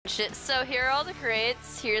Shit, so here are all the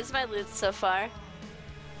crates. Here's my loot so far.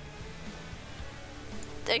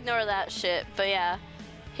 Ignore that shit, but yeah.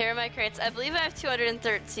 Here are my crates. I believe I have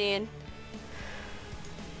 213.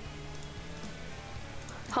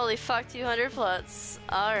 Holy fuck, 200 plus.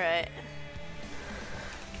 Alright.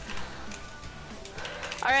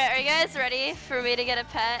 Alright, are you guys ready for me to get a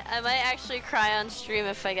pet? I might actually cry on stream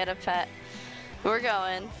if I get a pet. We're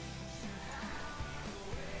going.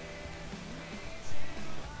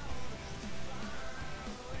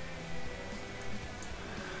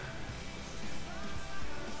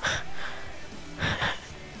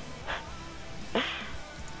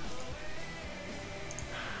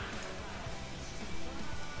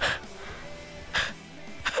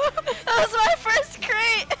 That was my first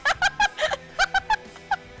crate!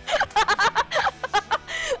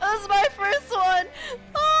 That was my first one!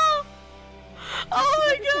 Oh! Oh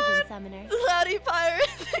my god! Summoner. Cloudy Pirate,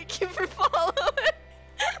 thank you for following!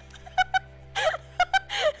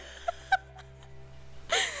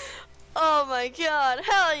 Oh my god,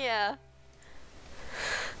 hell yeah!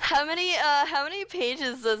 How many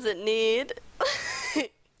pages does it need?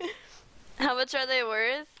 How much are they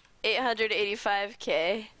worth?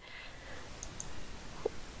 885k.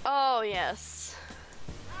 Oh yes.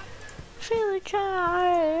 Feel like I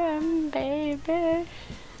am, baby.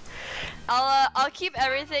 I'll keep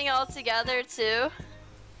everything all together too.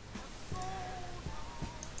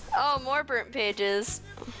 Oh, more burnt pages.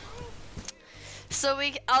 So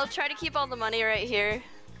I'll try to keep all the money right here,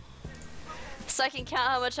 so I can count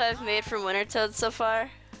how much I've made from wintertodt so far.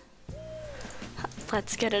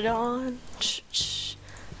 Let's get it on.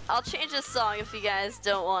 I'll change this song if you guys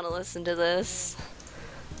don't want to listen to this.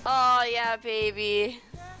 Oh yeah, baby.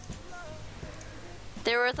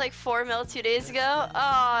 They were worth like 4 mil 2 days ago.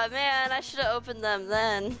 Oh man, I should have opened them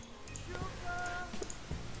then.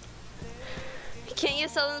 Can't you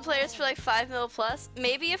sell them to players for like 5 mil plus?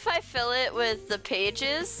 Maybe if I fill it with the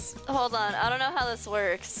pages. Hold on, I don't know how this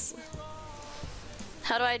works.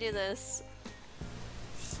 How do I do this?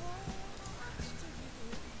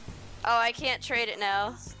 Oh, I can't trade it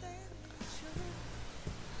now.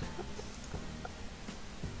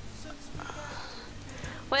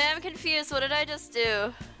 Wait, I'm confused. What did I just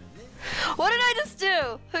do? What did I just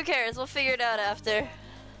do? Who cares? We'll figure it out after.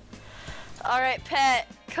 Alright, pet.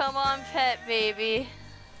 Come on, pet, baby.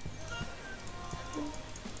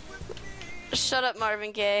 Shut up,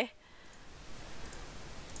 Marvin Gaye.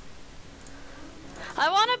 I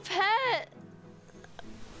want a pet!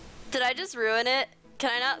 Did I just ruin it? Can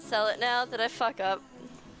I not sell it now? Did I fuck up?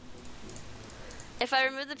 If I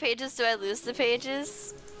remove the pages, do I lose the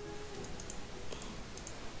pages?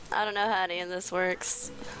 I don't know how any of this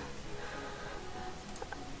works.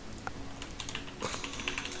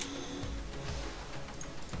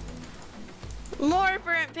 More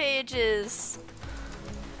burnt pages!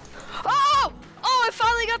 Oh! Oh, I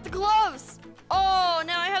finally got the gloves! Oh,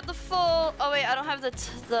 now I have the full... Oh wait, I don't have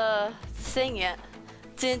the thing yet.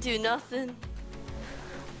 Didn't do nothing.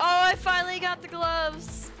 Oh, I finally got the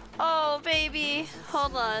gloves! Oh, baby.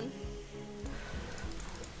 Hold on.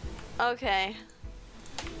 Okay.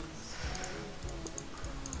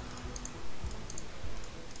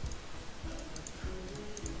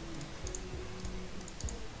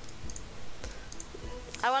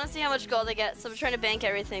 I want to see how much gold I get, so I'm trying to bank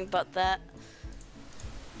everything but that.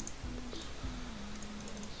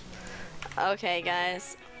 Okay,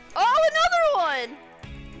 guys. Oh, another one!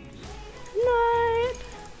 Night.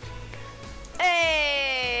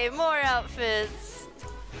 Hey, more outfits.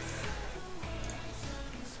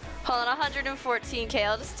 Hold on, 114k.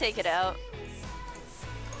 I'll just take it out.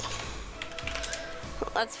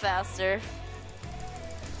 That's faster.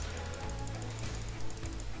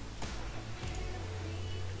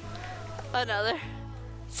 Another.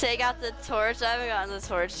 Take out the torch. I haven't gotten the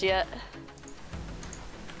torch yet.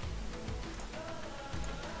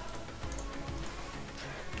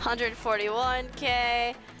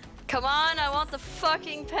 $141k. Come on, I want the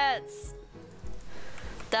fucking pets.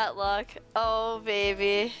 That luck. Oh,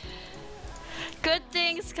 baby. Good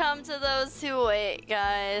things come to those who wait,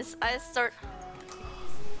 guys.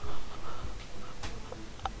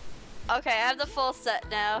 Okay, I have the full set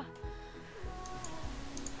now.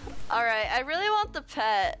 Alright, I really want the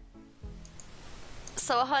pet.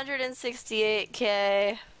 So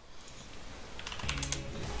 168k.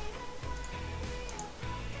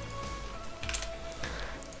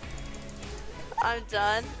 I'm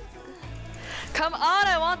done. Come on,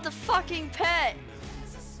 I want the fucking pet.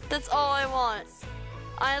 That's all I want.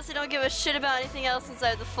 I honestly don't give a shit about anything else since I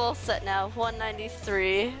have the full set now.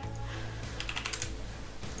 193.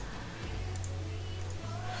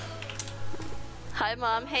 Hi,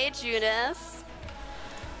 Mom. Hey, Judas.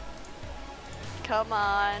 Come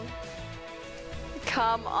on.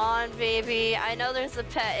 Come on, baby. I know there's a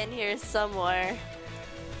pet in here somewhere.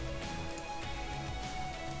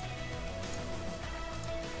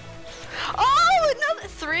 Oh, another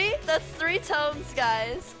 3? That's 3 tones,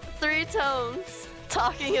 guys. 3 tones.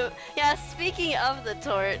 Talking of, yeah, speaking of the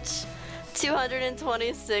torch,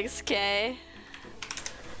 226k.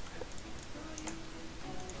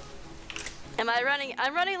 I'm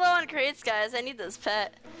running low on crates, guys. I need this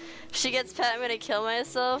pet. If she gets pet, I'm gonna kill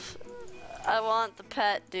myself. I want the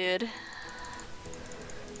pet, dude.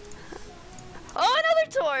 Oh,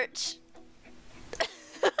 another torch!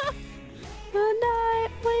 The night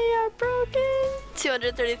we are broken.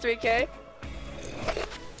 233k.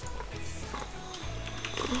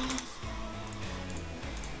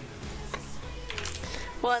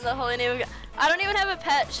 What in the holy name of God? I don't even have a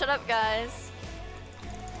pet. Shut up, guys.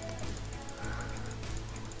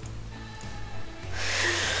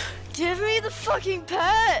 Give me the fucking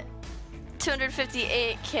pet.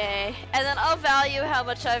 258k. And then I'll value how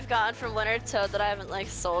much I've gotten from wintertodt that I haven't like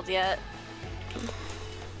sold yet.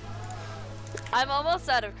 I'm almost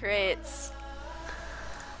out of crates.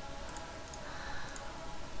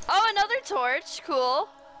 Oh, another torch. Cool.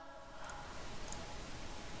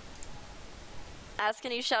 Ask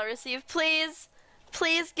and you shall receive. Please,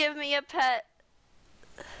 please give me a pet.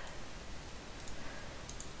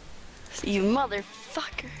 You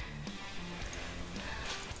motherfucker.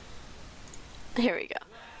 Here we go.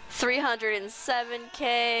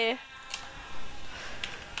 307k.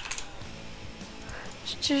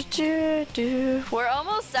 We're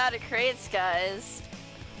almost out of crates, guys.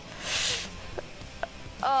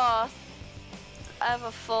 Oh, I have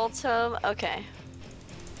a full tome. Okay.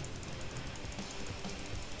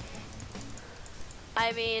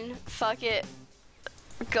 I mean, fuck it.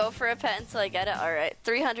 Go for a pet until I get it. Alright,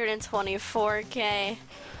 324k.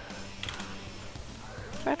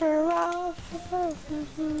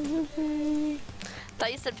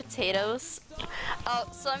 Thought you said potatoes. Oh,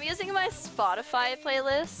 so I'm using my Spotify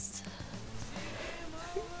playlist.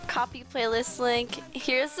 Copy playlist link.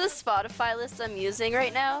 Here's the Spotify list I'm using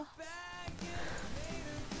right now.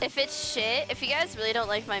 If it's shit, if you guys really don't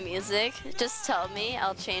like my music, just tell me.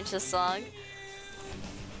 I'll change the song.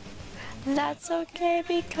 That's okay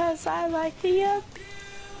because I like the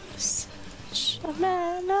abuse.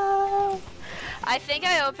 I think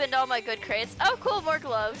I opened all my good crates. Oh, cool, more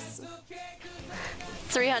gloves.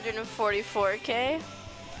 344k.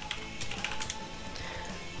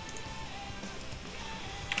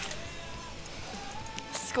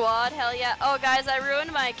 Squad, hell yeah. Oh, guys, I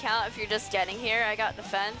ruined my account if you're just getting here. I got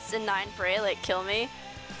defense and 9 prey, like, kill me.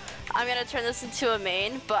 I'm gonna turn this into a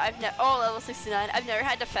main, but I've never, oh, level 69. I've never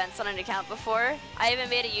had defense on an account before. I even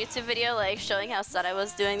made a YouTube video, like, showing how sad I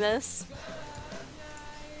was doing this.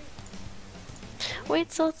 Wait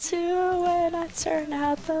till 2 when I turn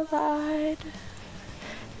out the light.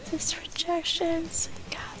 This rejection's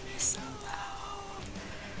got me so low.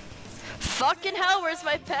 Fucking hell, where's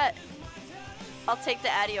my pet? I'll take the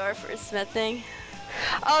Adior for smithing.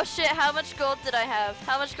 Oh shit, how much gold did I have?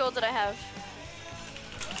 How much gold did I have?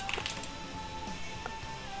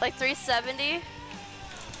 Like 370?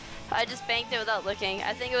 I just banked it without looking.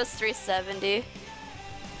 I think it was 370.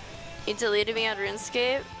 You deleted me on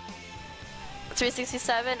RuneScape?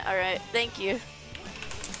 367? Alright, thank you.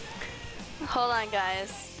 Hold on,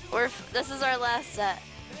 guys. This is our last set.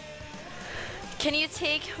 Can you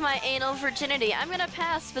take my anal virginity? I'm gonna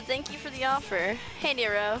pass, but thank you for the offer. Hey,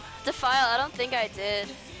 Nero. Defile, I don't think I did.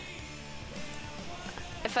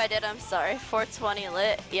 If I did, I'm sorry. 420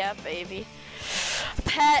 lit. Yeah, baby.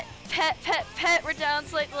 Pet, pet, pet, pet. We're down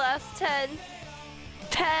to like the last 10.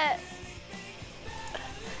 Pet.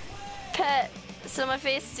 Pet. So my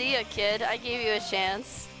face, see ya, kid. I gave you a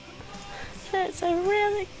chance. Does I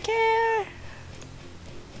really care?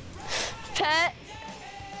 Pet.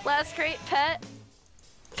 Last crate, pet.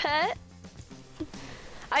 Pet.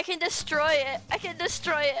 I can destroy it. I can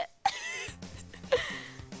destroy it.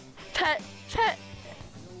 Pet. Pet.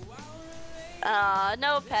 Aw,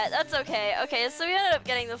 no pet. That's okay. Okay, so we ended up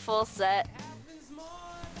getting the full set.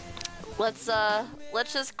 Let's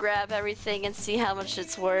just grab everything and see how much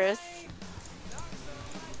it's worth.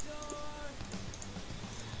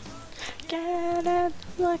 Get it,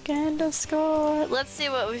 looking to score. Let's see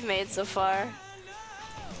what we've made so far.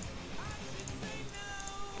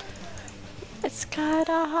 It's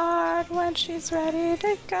kinda hard when she's ready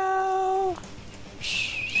to go.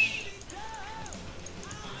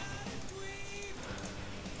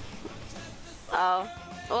 Oh,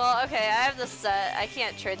 well, okay, I have this set. I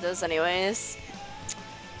can't trade those anyways.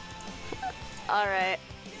 Alright.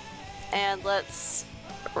 And let's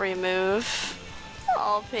remove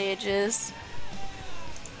all pages.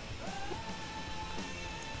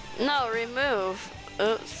 No, remove.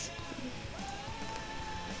 Oops.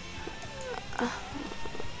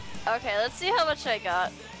 Okay, let's see how much I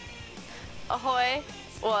got. Ahoy.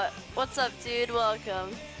 What? What's up, dude?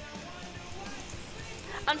 Welcome.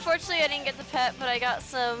 Unfortunately, I didn't get the pet, but I got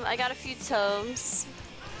a few tomes.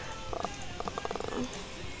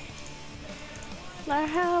 Now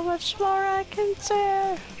how much more I can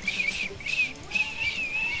tear.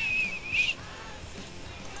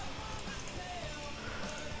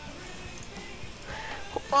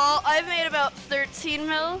 Well, I've made about 13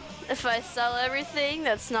 mil. If I sell everything,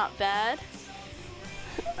 that's not bad.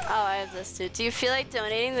 Oh, I have this too. Do you feel like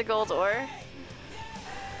donating the gold ore?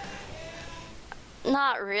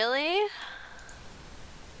 Not really.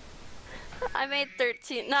 I made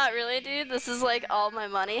 13. Not really, dude. This is like all my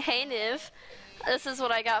money. Hey, Niv. This is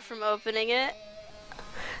what I got from opening it.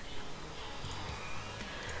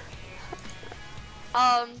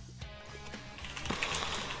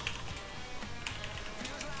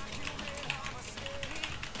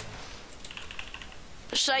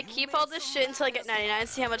 Should I keep all this shit until I get 99,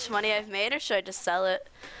 see how much money I've made, or should I just sell it?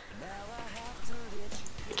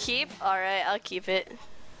 Keep? Alright, I'll keep it.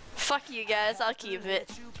 Fuck you guys, I'll keep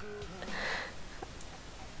it.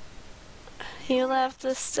 You left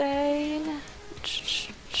a stain.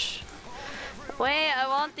 Wait, I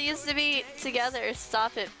want these to be together.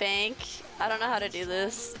 Stop it, bank. I don't know how to do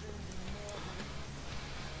this.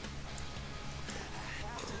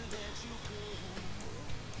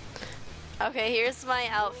 Okay, here's my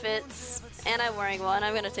outfits, and I'm wearing one.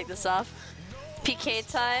 I'm gonna take this off.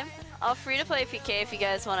 PK time. I'll free to play PK if you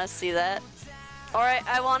guys want to see that. Alright,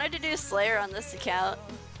 I wanted to do Slayer on this account.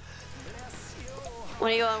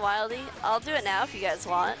 When are you going Wildy? I'll do it now if you guys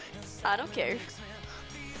want. I don't care.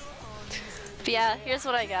 But yeah, here's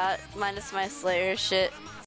what I got, minus my Slayer shit.